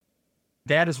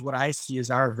that is what I see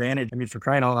as our advantage. I mean, for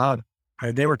crying out loud,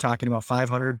 they were talking about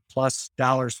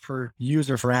 $500+ per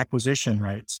user for acquisition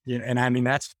rights. And I mean,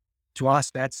 that's to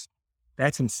us, that's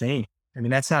insane. I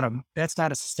mean, that's not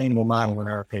a sustainable model in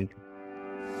our opinion.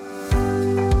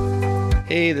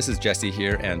 Hey, this is Jesse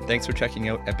here, and thanks for checking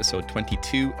out episode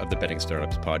 22 of the Betting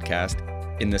Startups podcast.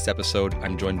 In this episode,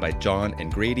 I'm joined by John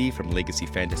and Grady from Legacy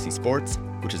Fantasy Sports,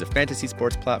 which is a fantasy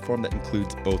sports platform that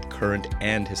includes both current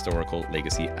and historical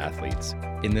legacy athletes.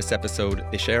 In this episode,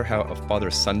 they share how a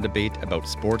father-son debate about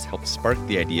sports helped spark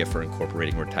the idea for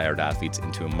incorporating retired athletes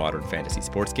into a modern fantasy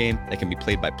sports game that can be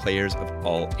played by players of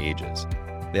all ages.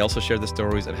 They also share the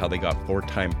stories of how they got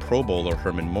four-time Pro Bowler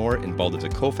Herman Moore involved as a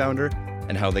co-founder,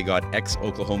 and how they got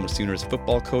ex-Oklahoma Sooners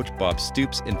football coach Bob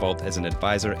Stoops involved as an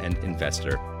advisor and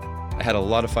investor. I had a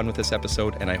lot of fun with this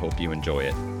episode, and I hope you enjoy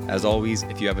it. As always,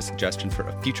 if you have a suggestion for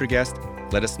a future guest,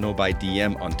 let us know by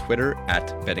DM on Twitter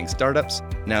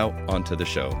 @BettingStartups. Now, on to the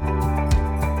show.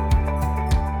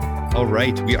 All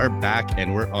right, we are back,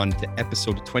 and we're on to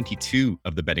episode 22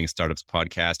 of the Betting Startups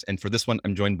podcast. And for this one,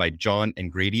 I'm joined by John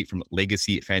and Grady from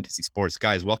Legacy Fantasy Sports.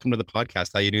 Guys, welcome to the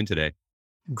podcast. How are you doing today?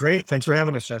 Great. Thanks for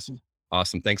having us, Jesse.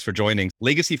 Awesome. Thanks for joining.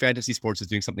 Legacy Fantasy Sports is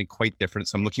doing something quite different,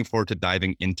 so I'm looking forward to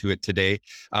diving into it today.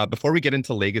 Before we get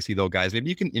into Legacy, though, guys, maybe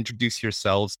you can introduce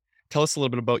yourselves. Tell us a little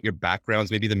bit about your backgrounds,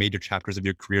 maybe the major chapters of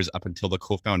your careers up until the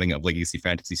co-founding of Legacy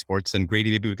Fantasy Sports. And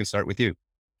Grady, maybe we can start with you.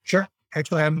 Sure.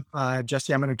 Actually, I'm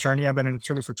Jesse. I'm an attorney. I've been an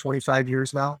attorney for 25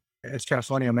 years now. It's kind of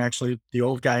funny. I'm actually the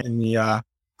old guy in the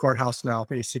courthouse now,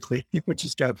 basically, which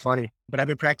is kind of funny. But I've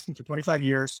been practicing for 25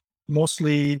 years.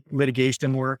 Mostly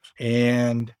litigation work,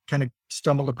 and kind of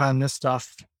stumbled upon this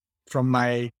stuff from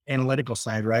my analytical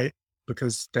side, right?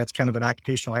 Because that's kind of an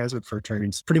occupational hazard for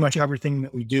attorneys. Pretty much everything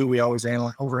that we do, we always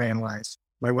overanalyze.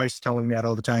 My wife's telling me that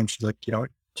all the time. She's like,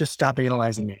 just stop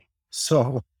analyzing me.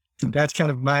 So that's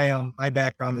kind of my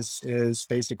background is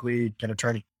basically an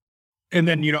attorney. And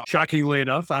then, shockingly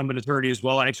enough, I'm an attorney as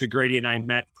well. Actually, Grady and I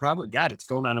met it's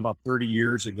going on about 30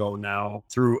 years ago now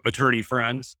through attorney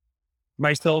friends.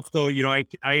 Myself, though,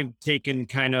 I've taken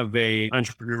kind of a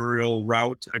entrepreneurial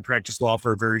route. I practiced law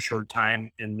for a very short time.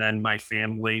 And then my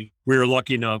family, we were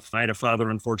lucky enough. I had a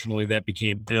father, unfortunately, that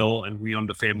became ill, and we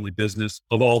owned a family business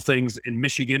of all things in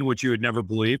Michigan, which you would never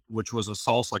believe, which was a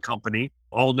salsa company,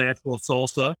 all natural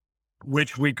salsa,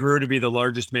 which we grew to be the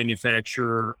largest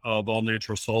manufacturer of all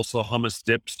natural salsa, hummus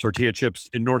dips, tortilla chips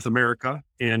in North America.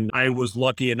 And I was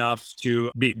lucky enough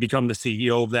to become the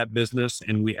CEO of that business.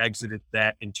 And we exited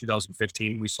that in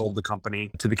 2015. We sold the company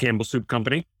to the Campbell Soup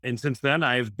Company. And since then,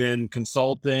 I've been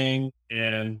consulting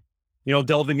and,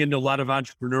 delving into a lot of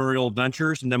entrepreneurial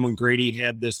ventures. And then when Grady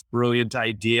had this brilliant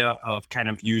idea of kind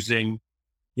of using,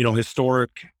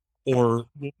 historic or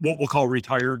what we'll call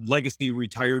legacy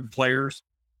retired players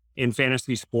in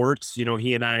fantasy sports,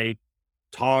 he and I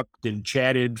talked and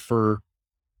chatted for,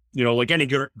 like any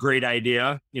great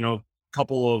idea,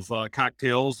 couple of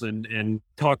cocktails and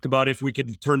talked about if we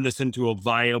could turn this into a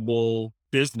viable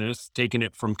business, taking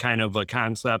it from kind of a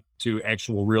concept to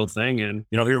actual real thing. And,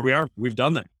 here we are, we've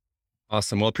done that.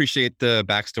 Awesome. Well, appreciate the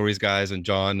backstories, guys. And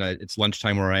John, it's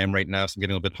lunchtime where I am right now, so I'm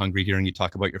getting a little bit hungry hearing you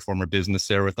talk about your former business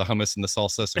there with the hummus and the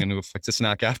salsa. So I'm going to go fix a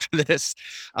snack after this.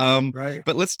 Right.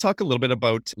 But let's talk a little bit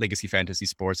about Legacy Fantasy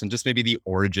Sports and just maybe the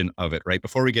origin of it, right?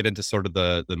 Before we get into sort of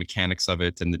the mechanics of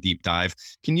it and the deep dive,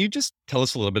 can you just tell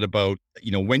us a little bit about,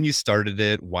 when you started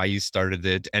it, why you started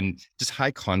it, and just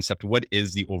high concept, what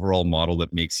is the overall model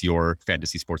that makes your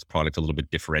fantasy sports product a little bit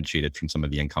differentiated from some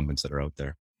of the incumbents that are out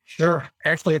there? Sure.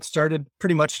 Actually, it started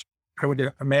pretty much, I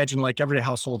would imagine, like every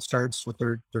household starts with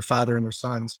their father and their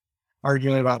sons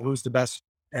arguing about who's the best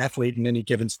athlete in any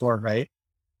given sport, right?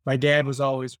 My dad was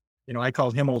always, I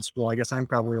called him old school. I guess I'm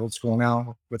probably old school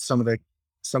now with some of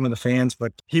the fans,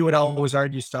 but he would always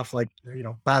argue stuff like,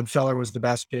 Bob Feller was the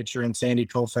best pitcher and Sandy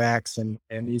Koufax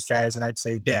and these guys. And I'd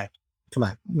say, Dad, come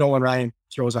on, Nolan Ryan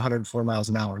throws 104 miles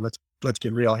an hour. Let's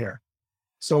get real here.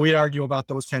 So we'd argue about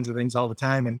those kinds of things all the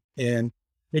time. And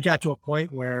it got to a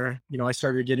point where, I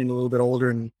started getting a little bit older,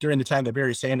 and during the time that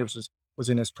Barry Sanders was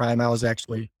in his prime, I was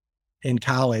actually in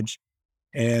college,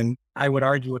 and I would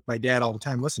argue with my dad all the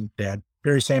time. Listen, Dad,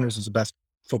 Barry Sanders is the best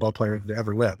football player that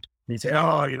ever lived. And he'd say,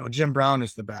 oh, Jim Brown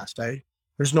is the best.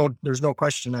 There's no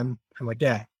question. I'm like,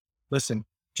 Dad, listen,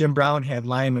 Jim Brown had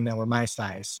linemen that were my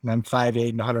size, and I'm 5'8"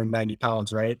 and 190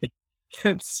 pounds, right?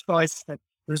 And so I said,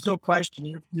 there's no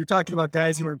question. You're talking about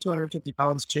guys who are 250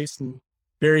 pounds chasing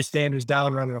Barry Sanders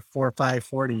down running a 4.5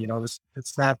 40,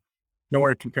 it's not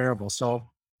nowhere comparable. So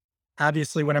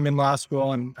obviously when I'm in law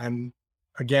school and I'm,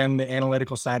 again, the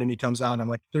analytical side of me comes out and I'm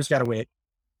like, there's got to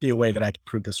be a way that I can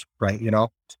prove this right,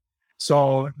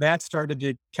 So that started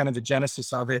the kind of the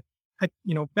genesis of it,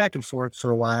 back and forth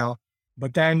for a while.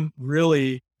 But then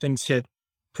really things hit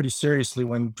pretty seriously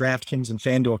when DraftKings and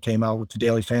FanDuel came out with the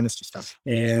daily fantasy stuff.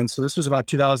 And so this was about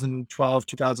 2012,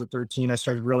 2013. I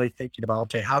started really thinking about,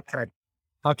 okay, how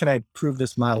can I prove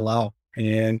this model out?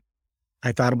 And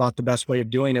I thought about the best way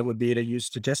of doing it would be to use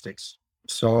statistics.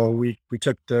 So we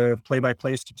took the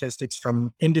play-by-play statistics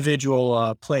from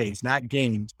individual plays, not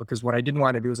games, because what I didn't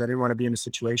want to do is I didn't want to be in a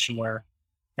situation where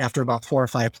after about 4 or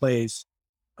 5 plays,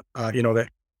 that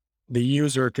the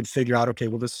user could figure out, okay,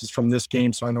 well, this is from this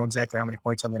game, so I know exactly how many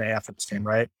points I'm going to have for this game,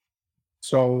 right?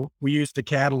 So we used the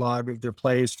catalog of their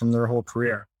plays from their whole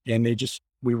career, and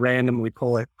we randomly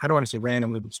pull it. I don't want to say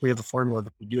randomly, because we have a formula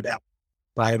that we do that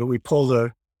by, but we pull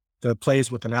the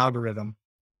plays with an algorithm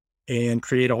and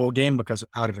create a whole game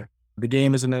out of it. The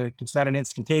game it's not an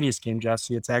instantaneous game,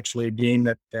 Jesse. It's actually a game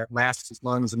that lasts as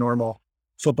long as a normal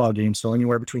football game. So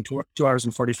anywhere between 2 hours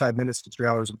and 45 minutes to 3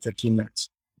 hours and 15 minutes.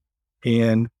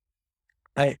 And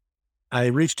I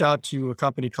reached out to a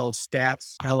company called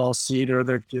Stats LLC. They're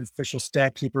the official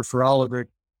stat keeper for all of the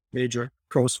major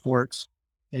pro sports.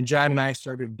 And John and I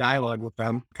started a dialogue with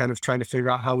them, kind of trying to figure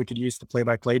out how we could use the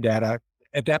play-by-play data.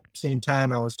 At that same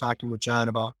time, I was talking with John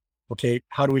about, okay,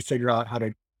 how do we figure out how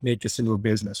to make this into a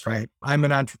business, right? I'm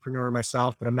an entrepreneur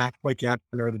myself, but I'm not quite the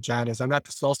entrepreneur that John is. I'm not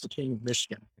the salsa king of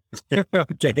Michigan.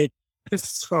 Okay.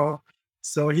 So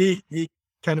he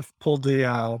kind of pulled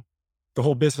the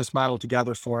whole business model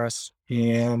together for us.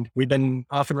 And we've been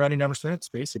off and running ever since,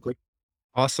 basically.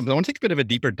 Awesome. I want to take a bit of a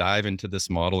deeper dive into this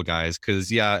model, guys, because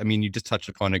you just touched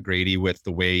upon it, Grady, with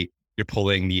the way you're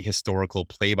pulling the historical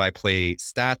play-by-play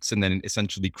stats and then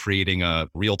essentially creating a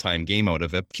real-time game out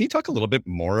of it. Can you talk a little bit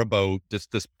more about just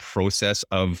this process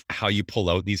of how you pull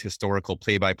out these historical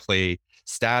play-by-play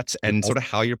stats and sort of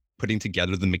how you're putting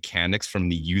together the mechanics from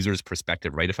the user's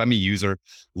perspective, right? If I'm a user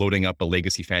loading up a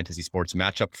legacy fantasy sports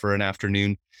matchup for an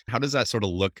afternoon, how does that sort of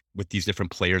look with these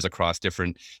different players across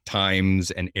different times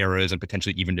and eras and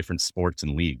potentially even different sports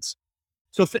and leagues?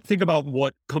 So think about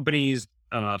what companies,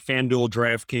 FanDuel,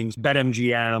 DraftKings,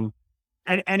 BetMGM,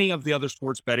 and any of the other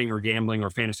sports betting or gambling or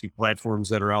fantasy platforms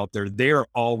that are out there, they are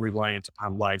all reliant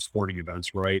upon live sporting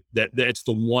events, right? That's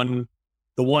the one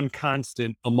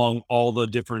constant among all the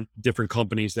different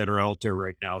companies that are out there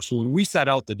right now. So when we set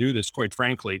out to do this, quite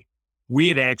frankly, we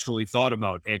had actually thought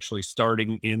about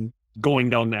starting in going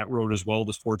down that road as well,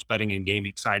 the sports betting and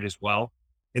gaming side as well.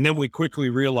 And then we quickly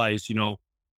realized,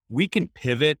 we can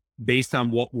pivot based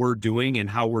on what we're doing and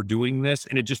how we're doing this.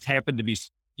 And it just happened to be,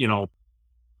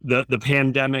 the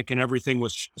pandemic and everything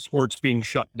with sports being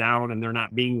shut down and there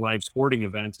not being live sporting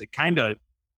events. It kind of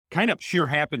sheer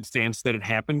happenstance that it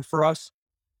happened for us.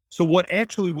 So what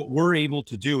we're able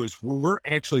to do is we're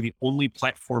actually the only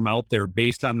platform out there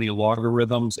based on the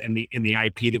logarithms and the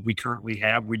IP that we currently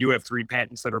have. We do have 3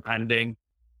 patents that are pending.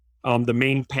 The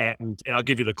main patent, and I'll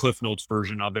give you the Cliff Notes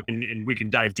version of it, and we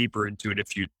can dive deeper into it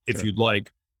if you'd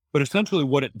like. But essentially,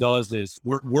 what it does is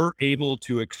we're able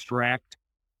to extract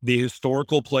the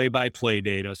historical play-by-play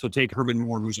data. So take Herman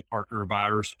Moore, who's a partner of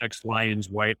ours, ex-Lions,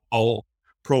 all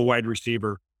pro wide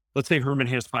receiver. Let's say Herman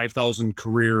has 5,000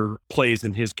 career plays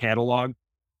in his catalog.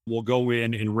 We'll go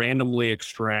in and randomly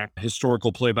extract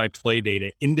historical play-by-play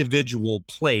data, individual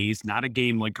plays, not a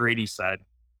game like Grady said,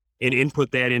 and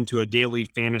input that into a daily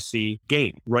fantasy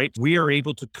game, right? We are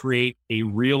able to create a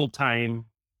real-time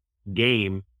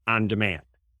game on demand.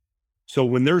 So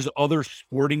when there's other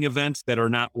sporting events that are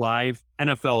not live,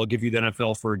 NFL, I'll give you the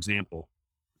NFL, for example.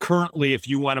 Currently, if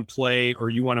you want to play or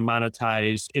you want to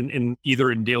monetize in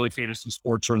either in daily fantasy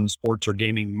sports or in the sports or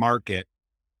gaming market,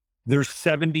 there's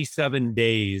 77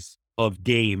 days of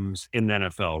games in the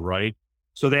NFL, right?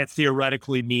 So that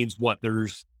theoretically means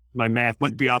my math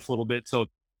might be off a little bit. So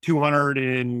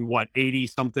 280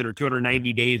 something or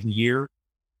 290 days a year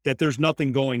that there's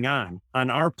nothing going on. On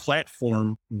our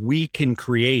platform, we can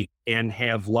create and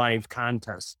have live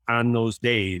contests on those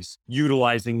days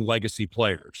utilizing legacy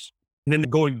players. And then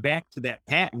going back to that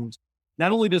patent,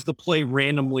 not only does the play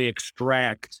randomly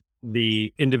extract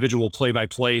the individual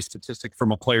play-by-play statistic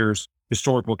from a player's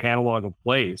historical catalog of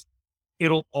plays,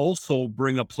 it'll also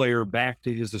bring a player back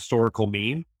to his historical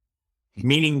mean,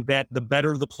 meaning that the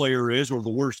better the player is or the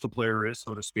worse the player is,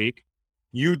 so to speak,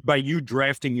 by you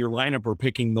drafting your lineup or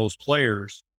picking those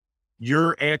players,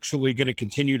 you're actually going to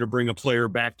continue to bring a player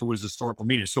back to his historical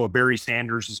mean. So a Barry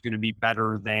Sanders is going to be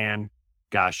better than,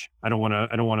 I don't want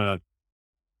to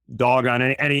dog on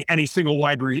any single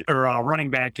running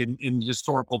back in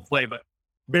historical play, but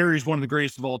Barry's one of the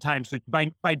greatest of all time. So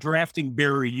by drafting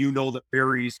Barry, that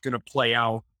Barry's going to play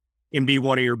out and be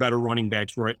one of your better running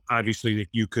backs, right? Obviously, that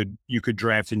you could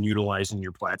draft and utilize in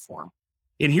your platform.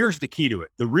 And here's the key to it.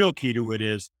 The real key to it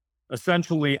is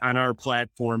essentially on our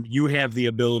platform, you have the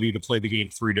ability to play the game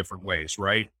 3 different ways,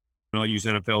 right? And I'll use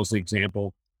NFL as the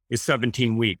example. Is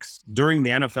 17 weeks. During the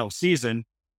NFL season,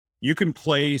 you can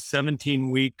play 17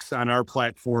 weeks on our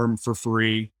platform for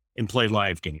free and play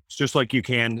live games, just like you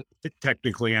can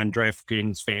technically on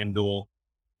DraftKings, FanDuel.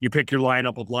 You pick your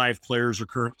lineup of live players or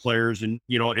current players, and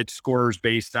it scores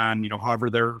based on whatever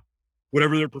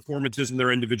their performance is in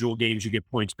their individual games. You get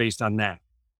points based on that.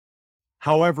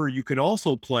 However, you can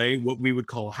also play what we would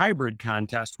call a hybrid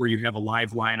contest, where you have a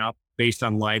live lineup based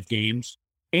on live games,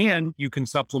 and you can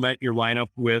supplement your lineup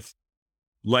with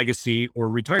legacy or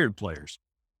retired players.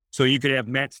 So you could have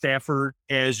Matt Stafford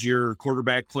as your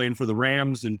quarterback playing for the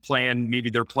Rams and maybe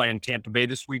they're playing Tampa Bay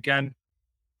this weekend.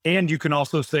 And you can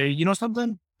also say, you know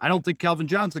something? I don't think Calvin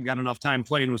Johnson got enough time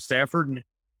playing with Stafford,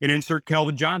 and insert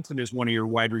Calvin Johnson as one of your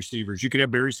wide receivers. You could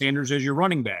have Barry Sanders as your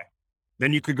running back.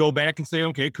 Then you could go back and say,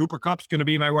 okay, Cooper Kupp's going to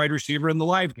be my wide receiver in the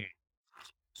live game.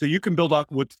 So you can build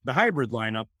up with the hybrid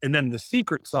lineup. And then the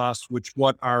secret sauce, which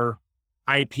what our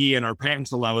IP and our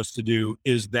patents allow us to do,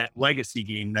 is that legacy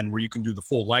game, then where you can do the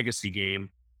full legacy game.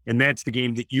 And that's the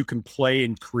game that you can play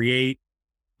and create,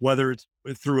 whether it's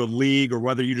through a league or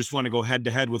whether you just want to go head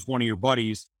to head with one of your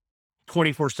buddies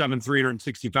 24/7,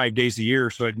 365 days a year.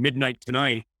 So at midnight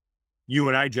tonight, you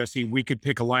and I, Jesse, we could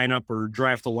pick a lineup or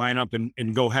draft a lineup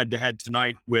and go head to head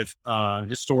tonight with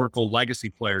historical legacy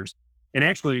players. And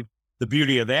actually, the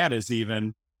beauty of that is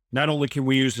even not only can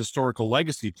we use historical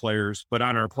legacy players, but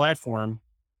on our platform,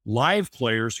 live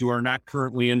players who are not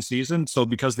currently in season. So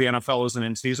because the NFL isn't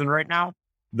in season right now,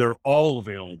 they're all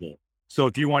available. So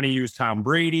if you want to use Tom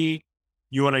Brady,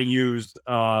 you want to use,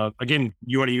 you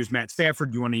want to use Matt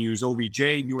Stafford, you want to use OBJ,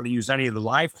 you want to use any of the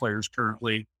live players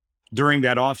currently during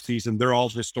that off season, they're all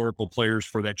historical players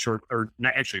for that short, or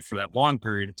not actually for that long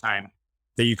period of time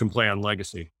that you can play on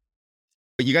legacy.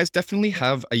 But you guys definitely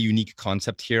have a unique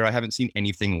concept here. I haven't seen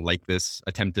anything like this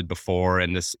attempted before.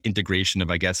 And this integration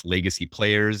of, I guess, legacy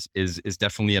players is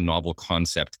definitely a novel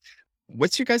concept.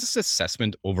 What's your guys'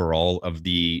 assessment overall of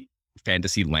the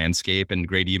fantasy landscape? And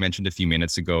Grady, you mentioned a few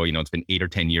minutes ago, it's been 8 or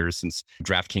 10 years since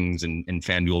DraftKings and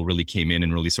FanDuel really came in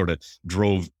and really sort of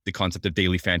drove the concept of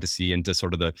daily fantasy into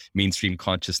sort of the mainstream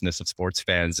consciousness of sports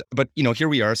fans. But, here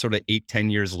we are sort of 8,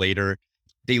 10 years later.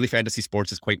 Daily fantasy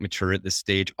sports is quite mature at this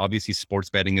stage. Obviously, sports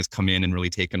betting has come in and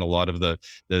really taken a lot of the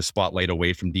spotlight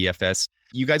away from DFS.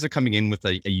 You guys are coming in with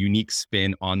a unique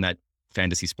spin on that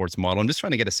fantasy sports model. I'm just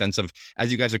trying to get a sense of,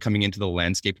 as you guys are coming into the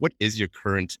landscape, what is your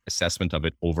current assessment of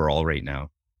it overall right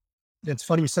now? It's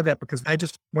funny you said that because I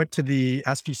just went to the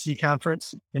SPC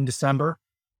conference in December.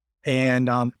 And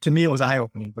to me, it was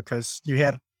eye-opening because you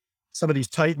had some of these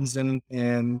titans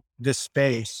in this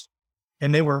space,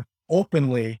 and they were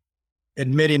openly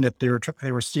admitting that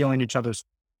they were stealing each other's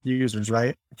users,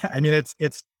 right? I mean,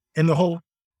 and the whole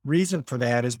reason for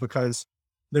that is because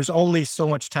there's only so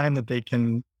much time that they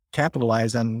can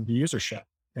capitalize on the usership.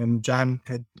 And John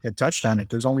had touched on it.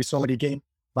 There's only so many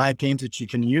live games that you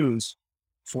can use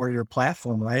for your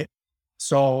platform, right?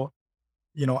 So,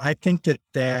 I think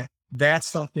that's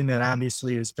something that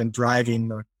obviously has been driving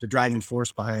the driving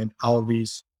force behind all of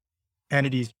these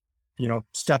entities,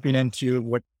 stepping into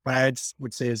what I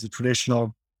would say is the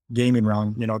traditional gaming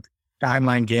realm, the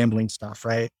online gambling stuff,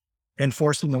 right? And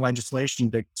forcing the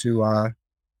legislation to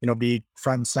be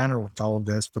front and center with all of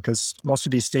this, because most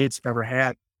of these states never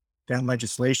had that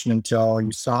legislation until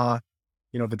you saw,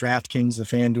 the DraftKings, the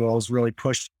FanDuels really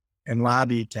pushed and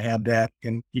lobbied to have that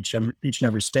in each and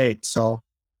every state. So,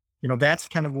 that's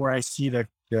kind of where I see the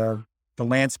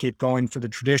landscape going for the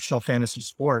traditional fantasy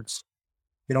sports.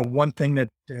 One thing that,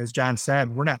 as John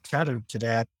said, we're not tethered to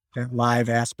that live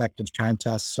aspect of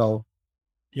contests. So,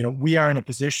 we are in a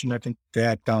position, I think,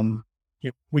 that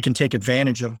we can take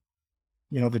advantage of,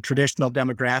 the traditional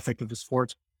demographic of the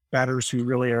sports bettors who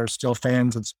really are still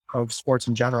fans of sports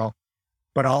in general.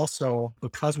 But also,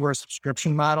 because we're a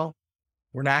subscription model,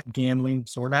 we're not gambling,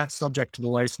 so we're not subject to the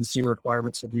licensing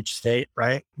requirements of each state,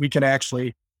 right? We can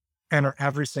actually enter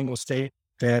every single state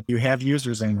that you have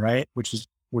users in, right? Which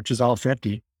is all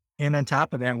 50. And on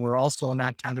top of that, we're also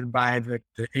not tethered by the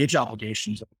age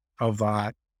obligations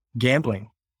of gambling,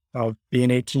 of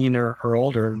being 18 or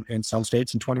older in some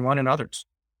states and 21 in others.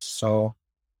 So,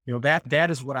 that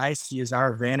is what I see as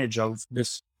our advantage of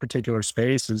this particular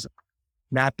space, is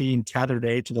not being tethered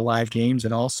to the live games,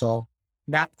 and also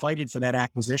not fighting for that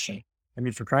acquisition. I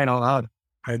mean, for crying out loud,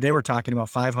 they were talking about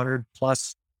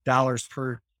 $500+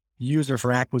 per user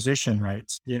for acquisition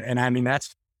rights. And I mean,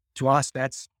 to us,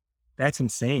 that's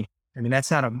insane. I mean,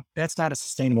 that's not a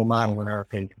sustainable model in our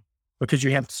opinion, because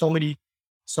you have so many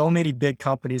big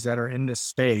companies that are in this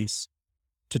space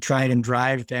to try and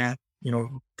drive that,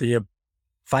 the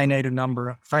finite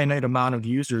amount of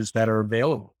users that are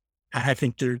available. I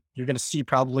think you're going to see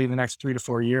probably in the next 3 to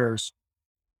 4 years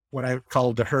what I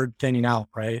call the herd thinning out,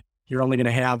 right? You're only going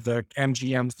to have the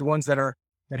MGMs, the ones that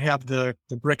have the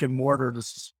brick and mortar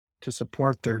to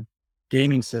support their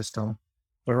gaming system,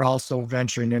 but are also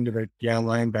venturing into the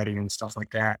online betting and stuff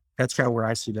like that. That's kind of where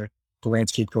I see the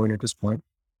landscape going at this point.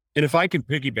 And if I could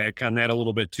piggyback on that a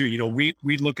little bit too,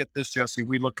 we look at this, Jesse,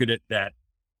 we look at it that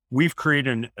we've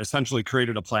essentially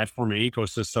created a platform and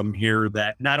ecosystem here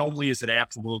that not only is it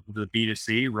applicable to the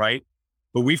B2C, right?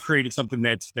 But we've created something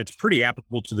that's pretty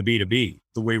applicable to the B2B,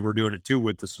 the way we're doing it too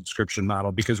with the subscription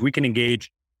model, because we can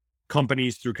engage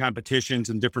companies through competitions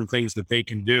and different things that they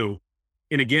can do.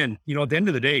 And again, at the end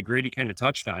of the day, Grady kind of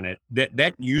touched on it,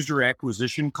 that user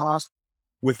acquisition cost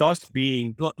with us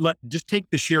being, just take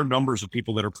the sheer numbers of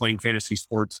people that are playing fantasy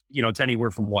sports, it's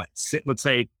anywhere from let's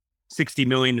say 60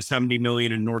 million to 70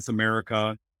 million in North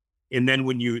America. And then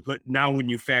when you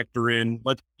factor in,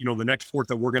 the next sport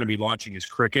that we're going to be launching is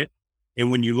cricket. And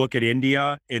when you look at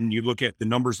India and you look at the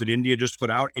numbers that India just put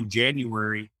out in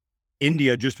January,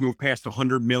 India just moved past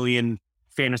 100 million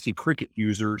fantasy cricket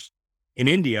users in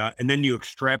India. And then you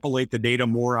extrapolate the data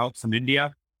more out from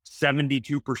India,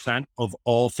 72% of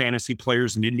all fantasy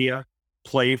players in India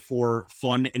play for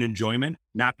fun and enjoyment,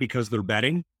 not because they're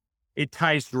betting. It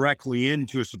ties directly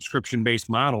into a subscription-based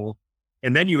model.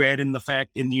 And then you add in the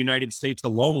fact in the United States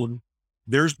alone,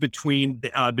 there's between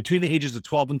the ages of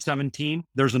 12 and 17,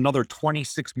 there's another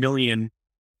 26 million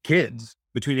kids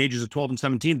between the ages of 12 and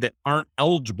 17 that aren't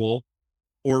eligible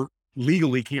or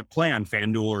legally can't play on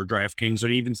FanDuel or DraftKings or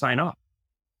even sign up.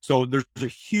 So there's a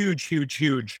huge, huge,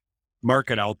 huge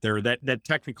market out there that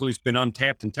technically has been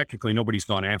untapped and technically nobody's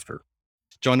gone after.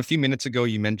 John, a few minutes ago,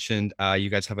 you mentioned you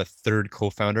guys have a third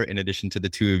co-founder in addition to the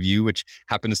two of you, which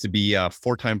happens to be a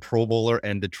four-time Pro Bowler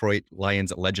and Detroit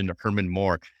Lions legend, Herman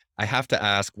Moore. I have to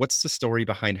ask, what's the story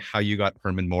behind how you got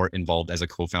Herman Moore involved as a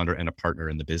co-founder and a partner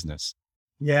in the business?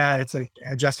 Yeah, it's a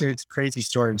crazy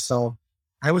story. So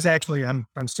I was actually, I'm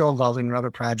still involved in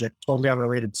another project, totally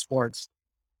unrelated to sports.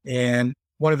 And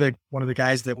one of the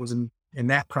guys that was in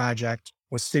that project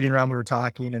was sitting around, we were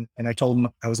talking, and I told him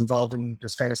I was involved in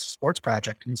this fantasy sports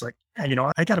project. And he's like,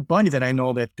 yeah, I got a buddy that I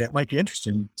know that might be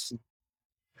interested.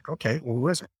 Like, okay, well, who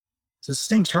is it? So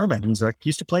his name's Herman. He's like, he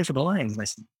used to play for the Lions. And I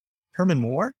said, Herman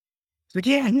Moore? He's like,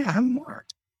 yeah, Herman Moore.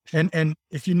 And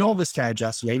if you know this guy,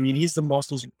 Jesse, I mean, he's a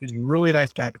really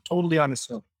nice guy, but totally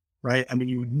unassuming, right? I mean,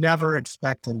 you would never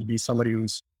expect him to be somebody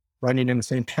who's running in the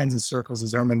same pens and circles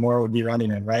as Herman Moore would be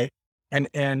running in, right?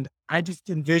 And I just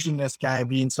envisioned this guy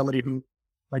being somebody who,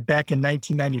 like back in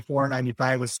 1994,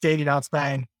 95, was standing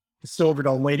outside the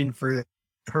Silverdome waiting for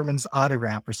Herman's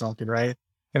autograph or something, right?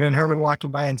 And then Herman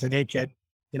walking by and said, hey, kid,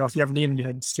 if you ever need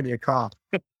him, just give me a call.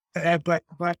 But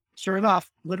sure enough,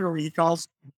 literally, he calls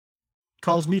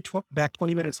me back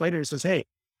 20 minutes later and says, hey,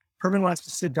 Herman wants to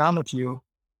sit down with you.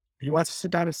 He wants to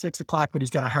sit down at 6:00, but he's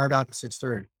got a hard out at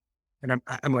 6:30. And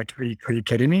I'm like, are you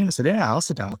kidding me? I said, yeah, I'll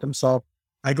sit down with him. So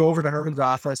I go over to Herman's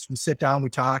office, we sit down, we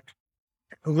talk.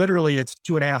 Literally, it's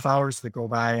 2.5 hours that go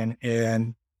by.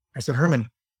 And I said, Herman,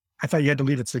 I thought you had to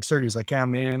leave at 6:30. He's like, yeah,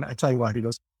 man, I tell you what, he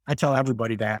goes, I tell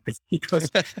everybody that. He goes,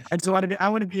 I just I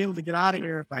want to be able to get out of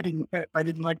here if I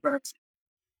didn't like birds.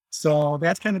 So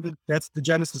that's kind of the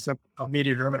genesis of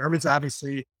meeting Herman. Herman's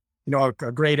obviously, a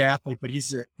great athlete, but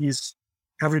he's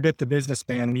every bit the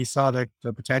businessman, and he saw the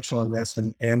potential in this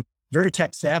and very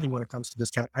tech savvy when it comes to this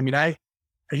kind of, I mean,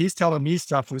 he's telling me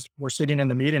stuff. We're sitting in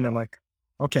the meeting. I'm like,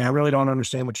 okay, I really don't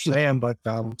understand what you're saying, but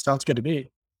sounds good to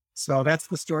me. So that's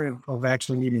the story of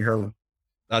actually meeting Herman.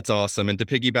 That's awesome. And to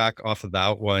piggyback off of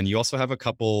that one, you also have a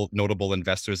couple notable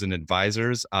investors and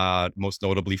advisors, most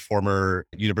notably former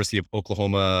University of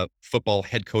Oklahoma football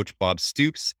head coach Bob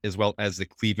Stoops, as well as the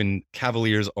Cleveland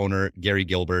Cavaliers owner Gary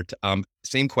Gilbert.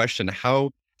 Same question.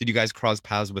 How did you guys cross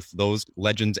paths with those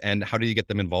legends, and how did you get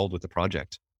them involved with the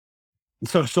project?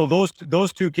 So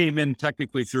those two came in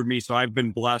technically through me. So I've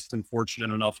been blessed and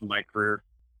fortunate enough in my career.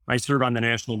 I serve on the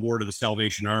National Board of the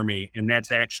Salvation Army, and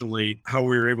that's actually how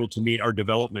we were able to meet our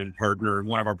development partner,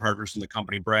 one of our partners in the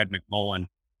company, Brad McMullen.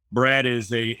 Brad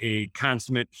is a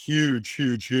consummate,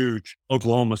 huge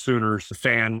Oklahoma Sooners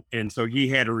fan. And so he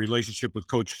had a relationship with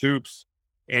Coach Stoops,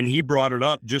 and he brought it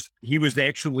up. He was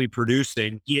actually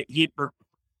producing, he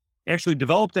actually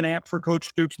developed an app for Coach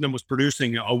Stoops and then was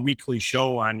producing a weekly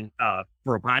show on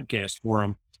for a podcast for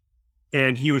him.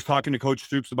 And he was talking to Coach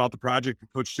Stoops about the project. And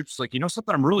Coach Stoops was like,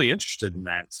 something, I'm really interested in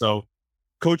that. So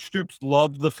Coach Stoops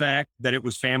loved the fact that it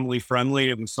was family friendly.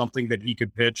 It was something that he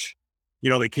could pitch,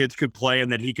 the kids could play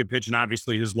and that he could pitch. And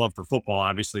obviously his love for football,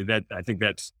 obviously that I think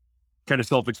that's kind of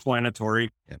self-explanatory.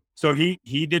 Yeah. So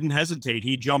he didn't hesitate.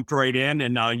 He jumped right in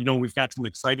and, we've got some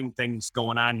exciting things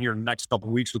going on here in the next couple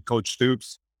of weeks with Coach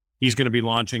Stoops. He's going to be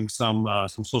launching some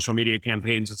social media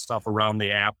campaigns and stuff around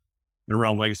the app and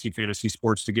around Legacy Fantasy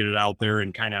Sports to get it out there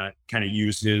and kind of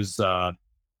use his,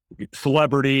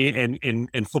 celebrity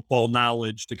and football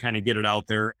knowledge to kind of get it out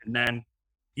there. And then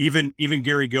even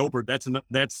Gary Gilbert, that's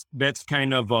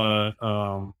kind of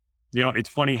it's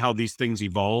funny how these things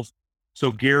evolve.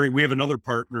 So Gary, we have another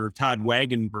partner, Todd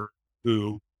Wagenberg,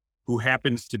 who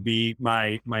happens to be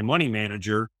my money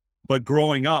manager. But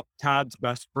growing up, Todd's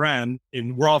best friend,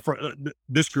 and we're all from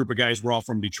this group of guys, we're all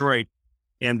from Detroit,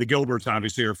 and the Gilberts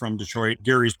obviously are from Detroit.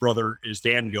 Gary's brother is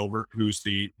Dan Gilbert, who's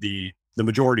the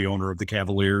majority owner of the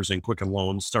Cavaliers and Quicken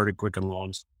Loans, started Quicken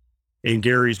Loans. And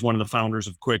Gary's one of the founders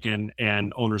of Quicken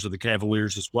and owners of the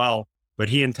Cavaliers as well. But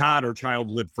he and Todd are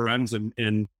childhood friends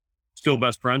and still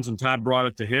best friends. And Todd brought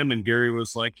it to him and Gary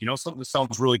was like, something that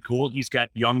sounds really cool. He's got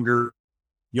younger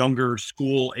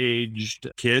school aged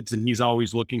kids and he's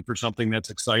always looking for something that's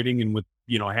exciting. And with,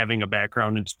 having a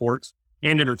background in sports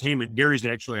and entertainment, Gary's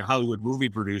actually a Hollywood movie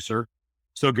producer.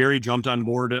 So Gary jumped on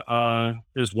board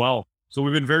as well. So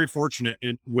we've been very fortunate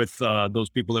with those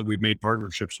people that we've made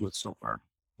partnerships with so far.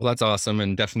 Well, that's awesome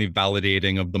and definitely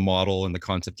validating of the model and the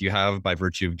concept you have by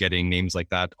virtue of getting names like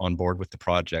that on board with the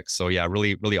project. So yeah,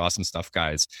 really, really awesome stuff,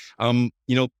 guys.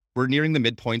 We're nearing the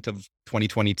midpoint of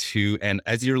 2022. And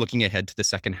as you're looking ahead to the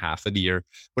second half of the year,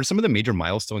 what are some of the major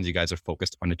milestones you guys are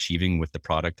focused on achieving with the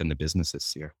product and the business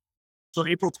this year? So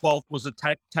April 12th was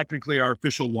technically our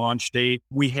official launch date.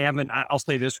 I'll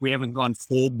say this, we haven't gone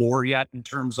full bore yet in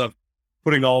terms of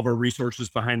putting all of our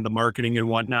resources behind the marketing and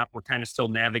whatnot. We're kind of still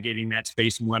navigating that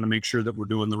space and want to make sure that we're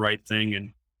doing the right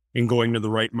thing and going to the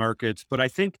right markets. But I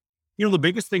think, the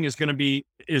biggest thing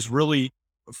is really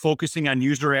focusing on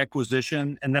user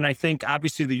acquisition. And then I think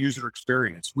obviously the user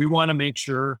experience. We want to make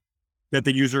sure that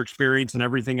the user experience and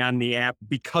everything on the app,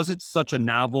 because it's such a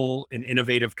novel and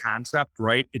innovative concept,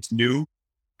 right? It's new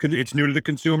to the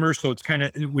consumer. So it's kind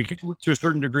of, to a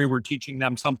certain degree, we're teaching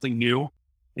them something new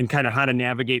and kind of how to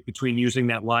navigate between using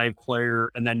that live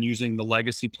player and then using the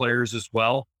legacy players as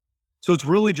well. So it's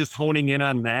really just honing in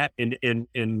on that and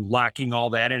locking all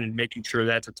that in and making sure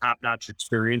that's a top-notch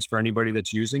experience for anybody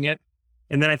that's using it.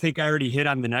 And then I think I already hit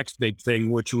on the next big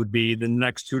thing, which would be the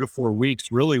next 2 to 4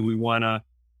 weeks. Really, we want to,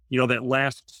 that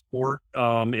last sport,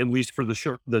 at least for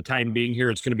the time being here,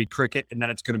 it's going to be cricket and then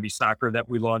it's going to be soccer that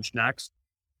we launch next.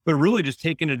 But really just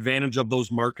taking advantage of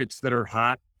those markets that are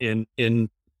hot and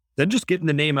then just getting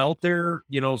the name out there,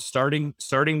 starting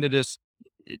to just,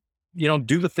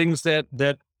 do the things that,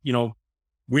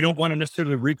 we don't want to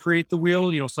necessarily recreate the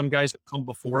wheel. Some guys have come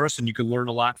before us and you can learn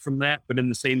a lot from that. But in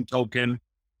the same token,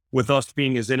 with us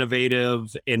being as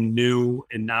innovative and new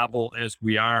and novel as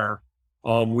we are,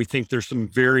 we think there's some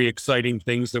very exciting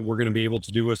things that we're going to be able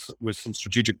to do with some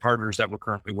strategic partners that we're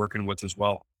currently working with as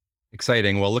well.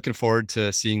 Exciting. Well, looking forward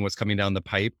to seeing what's coming down the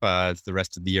pipe the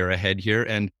rest of the year ahead here.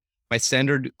 And my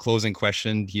standard closing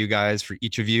question to you guys, for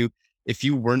each of you, if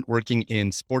you weren't working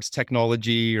in sports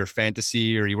technology or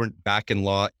fantasy, or you weren't back in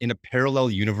law, in a parallel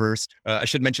universe, I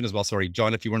should mention as well, sorry,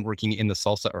 John, if you weren't working in the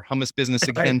salsa or hummus business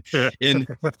again, in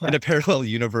a parallel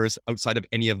universe outside of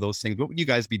any of those things, what would you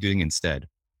guys be doing instead?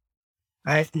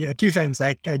 Two things.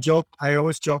 I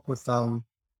always joke with one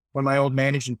of my old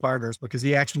managing partners because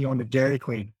he actually owned a Dairy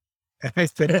Queen. And I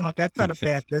said, that's not a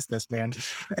bad business, man.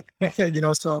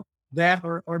 So that,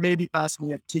 or maybe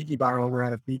possibly a tiki bar over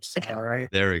at a beach somewhere, right?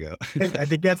 There we go. I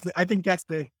think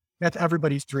that's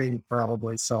everybody's dream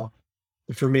probably. So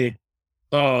for me.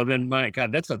 Oh, then my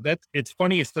God, it's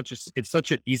funny. It's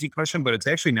such an easy question, but it's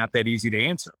actually not that easy to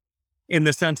answer in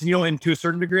the sense, and to a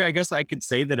certain degree, I guess I could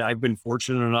say that I've been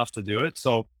fortunate enough to do it.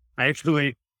 So I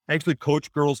actually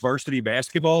coach girls varsity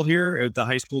basketball here at the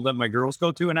high school that my girls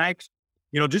go to. And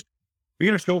just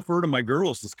being a chauffeur to my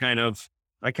girls is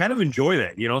I kind of enjoy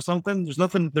that,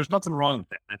 there's nothing wrong with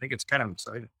that. I think it's kind of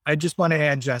exciting. I just want to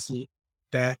add, Jesse,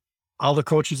 that all the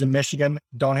coaches in Michigan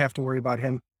don't have to worry about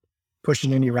him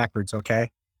pushing any records. Okay.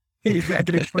 He's not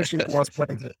going to push it most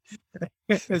places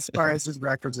as far as his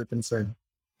records are concerned.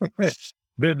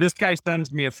 This guy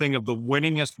sends me a thing of the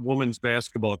winningest women's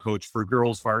basketball coach for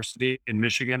girls varsity in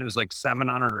Michigan. It was like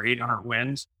 700 or 800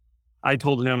 wins. I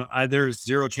told him there's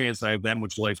zero chance I have that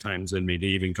much lifetimes in me to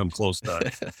even come close to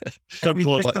that.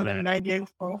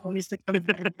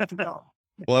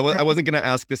 Well, I wasn't going to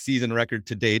ask the season record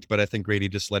to date, but I think Grady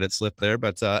just let it slip there.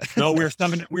 But no, we're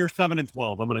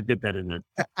 7-12. I'm going to get that in there.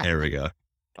 There we go.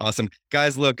 Awesome.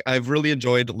 Guys, look, I've really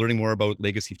enjoyed learning more about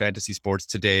Legacy Fantasy Sports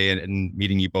today and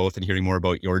meeting you both and hearing more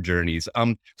about your journeys.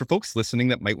 For folks listening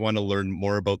that might want to learn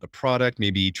more about the product,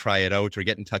 maybe try it out or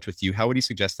get in touch with you, how would you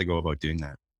suggest they go about doing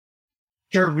that?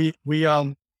 Sure. We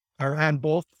are on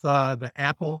both the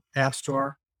Apple App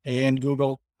Store and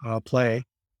Google Play.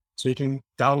 So you can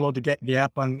download the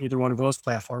app on either one of those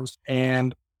platforms.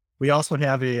 And we also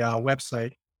have a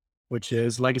website, which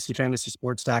is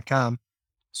legacyfantasysports.com.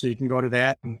 So you can go to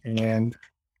that and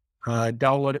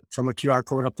download it from a QR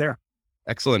code up there.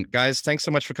 Excellent. Guys, thanks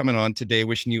so much for coming on today.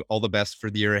 Wishing you all the best for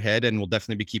the year ahead. And we'll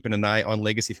definitely be keeping an eye on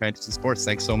Legacy Fantasy Sports.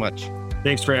 Thanks so much.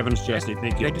 Thanks for having us, Jesse.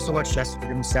 Thank you. Thank you so much, Jesse, for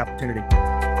giving us the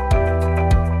opportunity.